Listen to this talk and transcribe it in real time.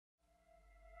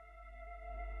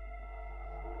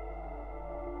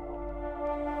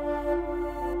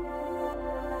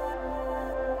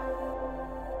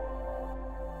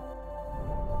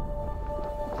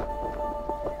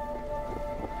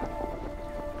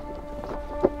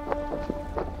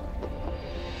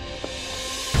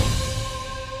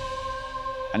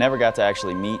never got to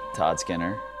actually meet Todd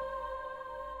Skinner.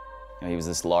 You know, he was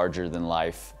this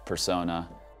larger-than-life persona.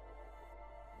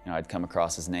 You know, I'd come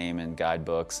across his name in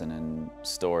guidebooks and in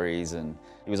stories, and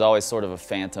he was always sort of a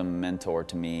phantom mentor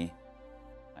to me,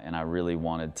 and I really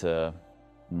wanted to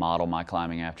model my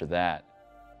climbing after that.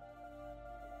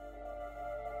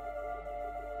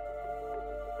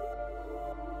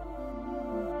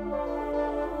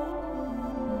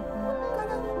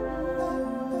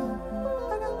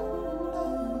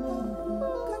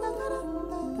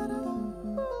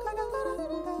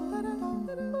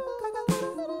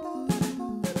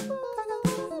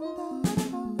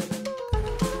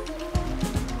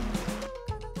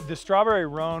 The Strawberry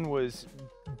Roan was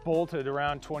bolted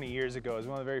around 20 years ago. It was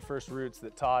one of the very first routes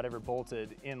that Todd ever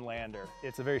bolted in Lander.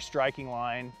 It's a very striking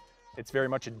line. It's very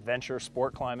much adventure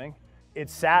sport climbing. It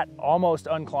sat almost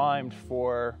unclimbed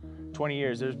for 20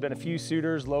 years. There's been a few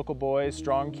suitors, local boys,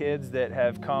 strong kids that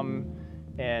have come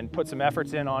and put some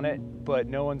efforts in on it, but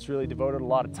no one's really devoted a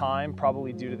lot of time,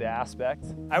 probably due to the aspect.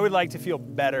 I would like to feel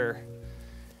better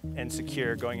and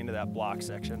secure going into that block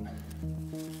section.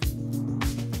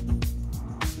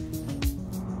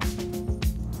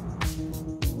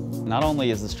 Not only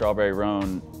is the Strawberry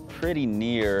Roan pretty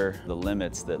near the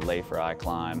limits that Leif or I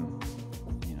climb,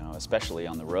 you know, especially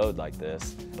on the road like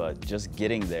this, but just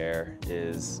getting there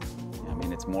is, I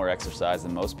mean, it's more exercise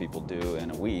than most people do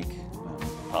in a week,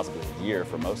 possibly a year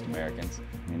for most Americans.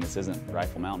 I mean, this isn't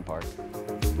Rifle Mountain Park.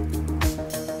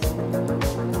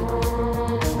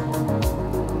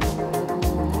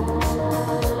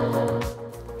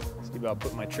 See about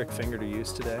putting my trick finger to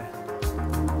use today.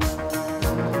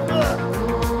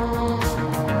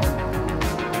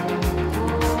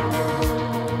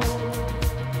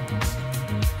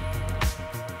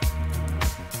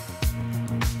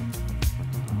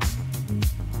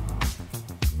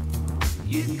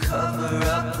 You cover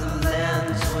up the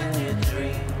lands when you're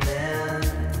dreaming,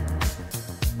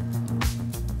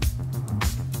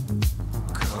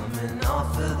 coming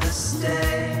off of the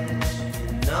stage,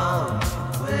 you know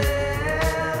where.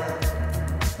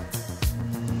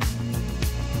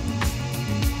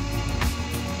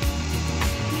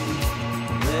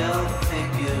 We'll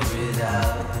figure it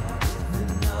out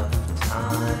with enough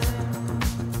time.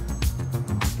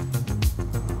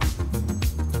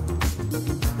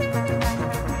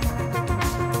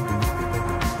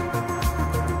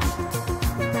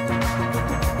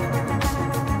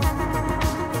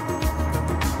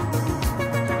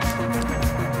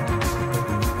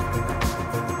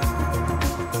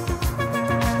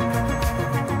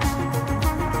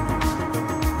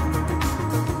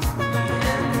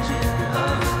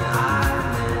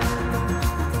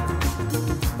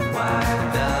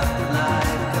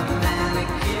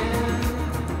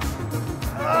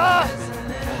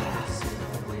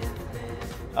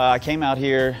 I came out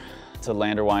here to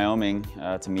Lander, Wyoming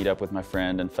to meet up with my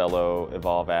friend and fellow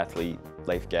Evolv athlete,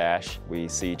 Leif Gasch. We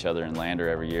see each other in Lander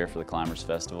every year for the Climbers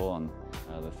Festival, and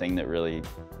the thing that really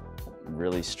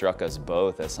struck us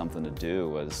both as something to do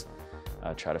was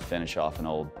try to finish off an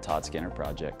old Todd Skinner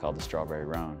project called the Strawberry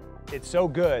Roan. It's so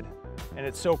good and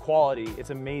it's so quality,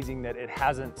 it's amazing that it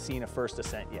hasn't seen a first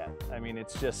ascent yet. I mean,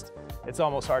 it's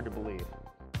almost hard to believe.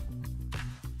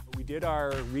 We did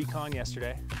our recon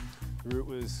yesterday. The route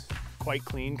was quite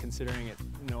clean considering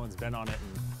no one's been on it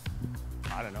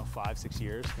in, I don't know, 5, 6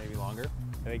 years, maybe longer.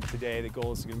 I think today the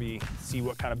goal is going to be see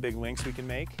what kind of big links we can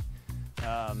make.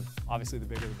 Obviously the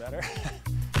bigger the better.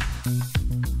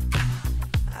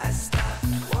 I stopped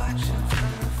watching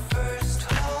from the first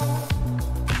hole.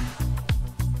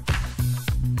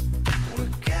 We're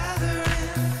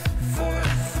gathering for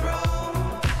a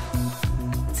throw,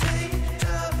 taped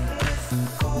up with a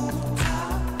gold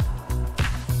top,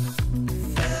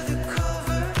 feather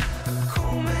cover,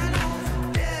 combing over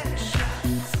dead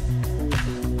shots,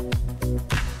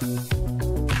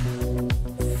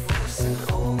 forcing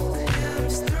old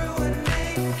hymns through a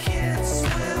naked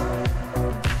swim.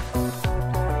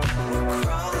 We're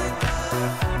crawling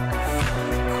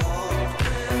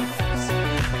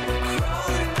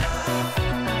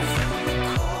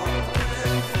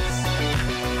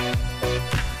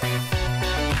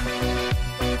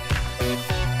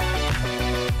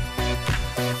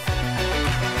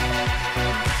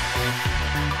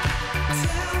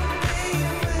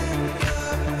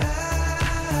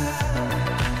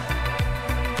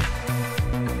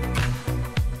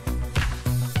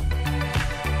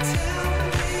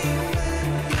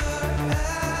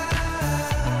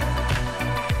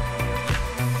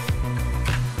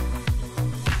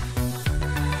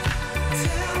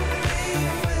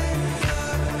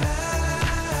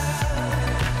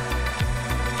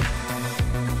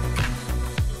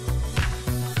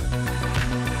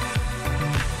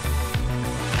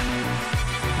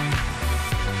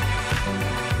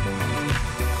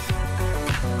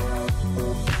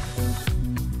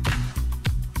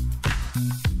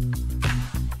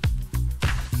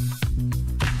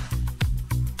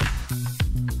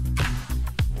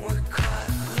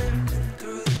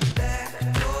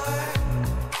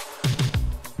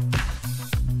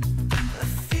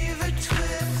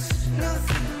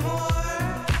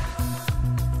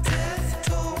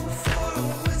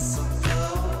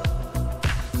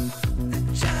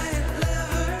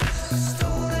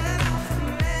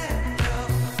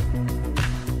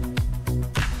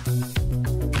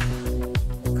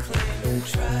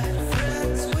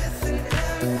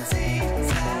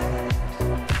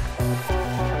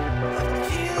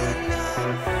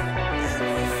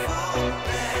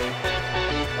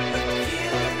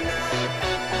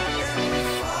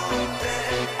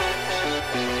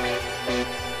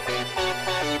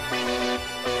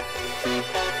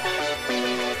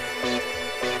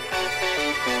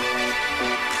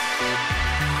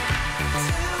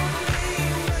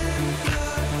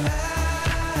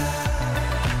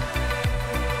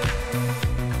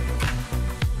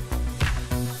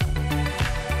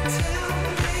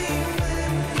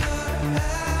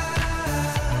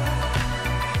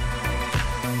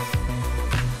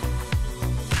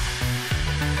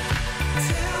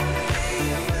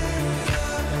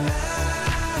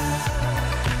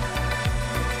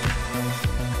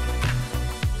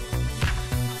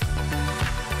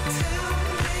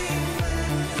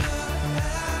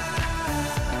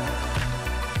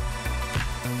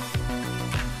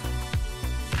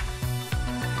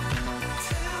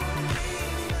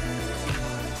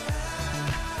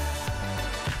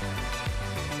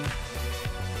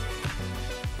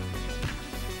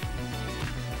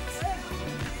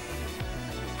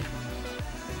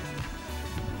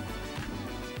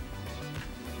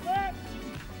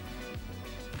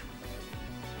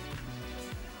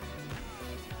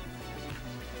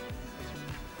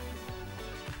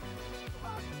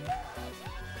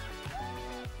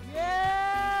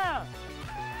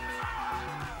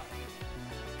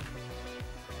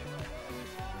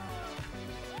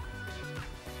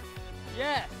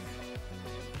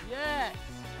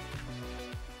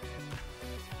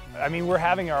I mean, we're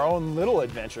having our own little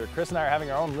adventure. Kris and I are having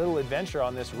our own little adventure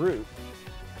on this route,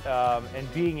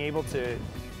 and being able to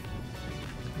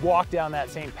walk down that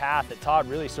same path that Todd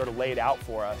really sort of laid out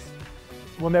for us.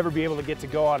 We'll never be able to get to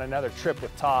go on another trip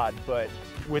with Todd, but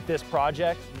with this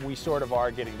project, we sort of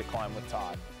are getting to climb with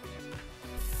Todd.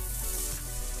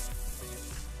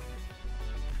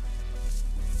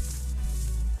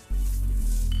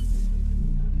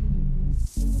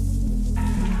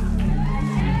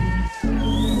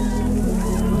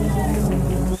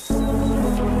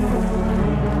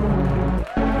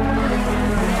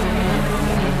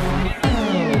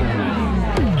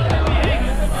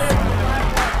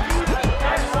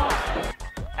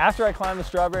 After I climb the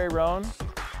Strawberry Roan,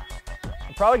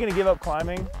 I'm probably gonna give up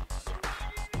climbing.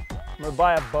 I'm gonna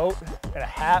buy a boat and a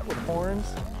hat with horns,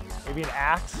 maybe an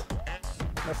axe.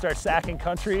 I'm gonna start sacking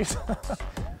countries.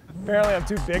 Apparently I'm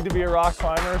too big to be a rock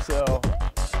climber, so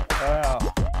I don't know.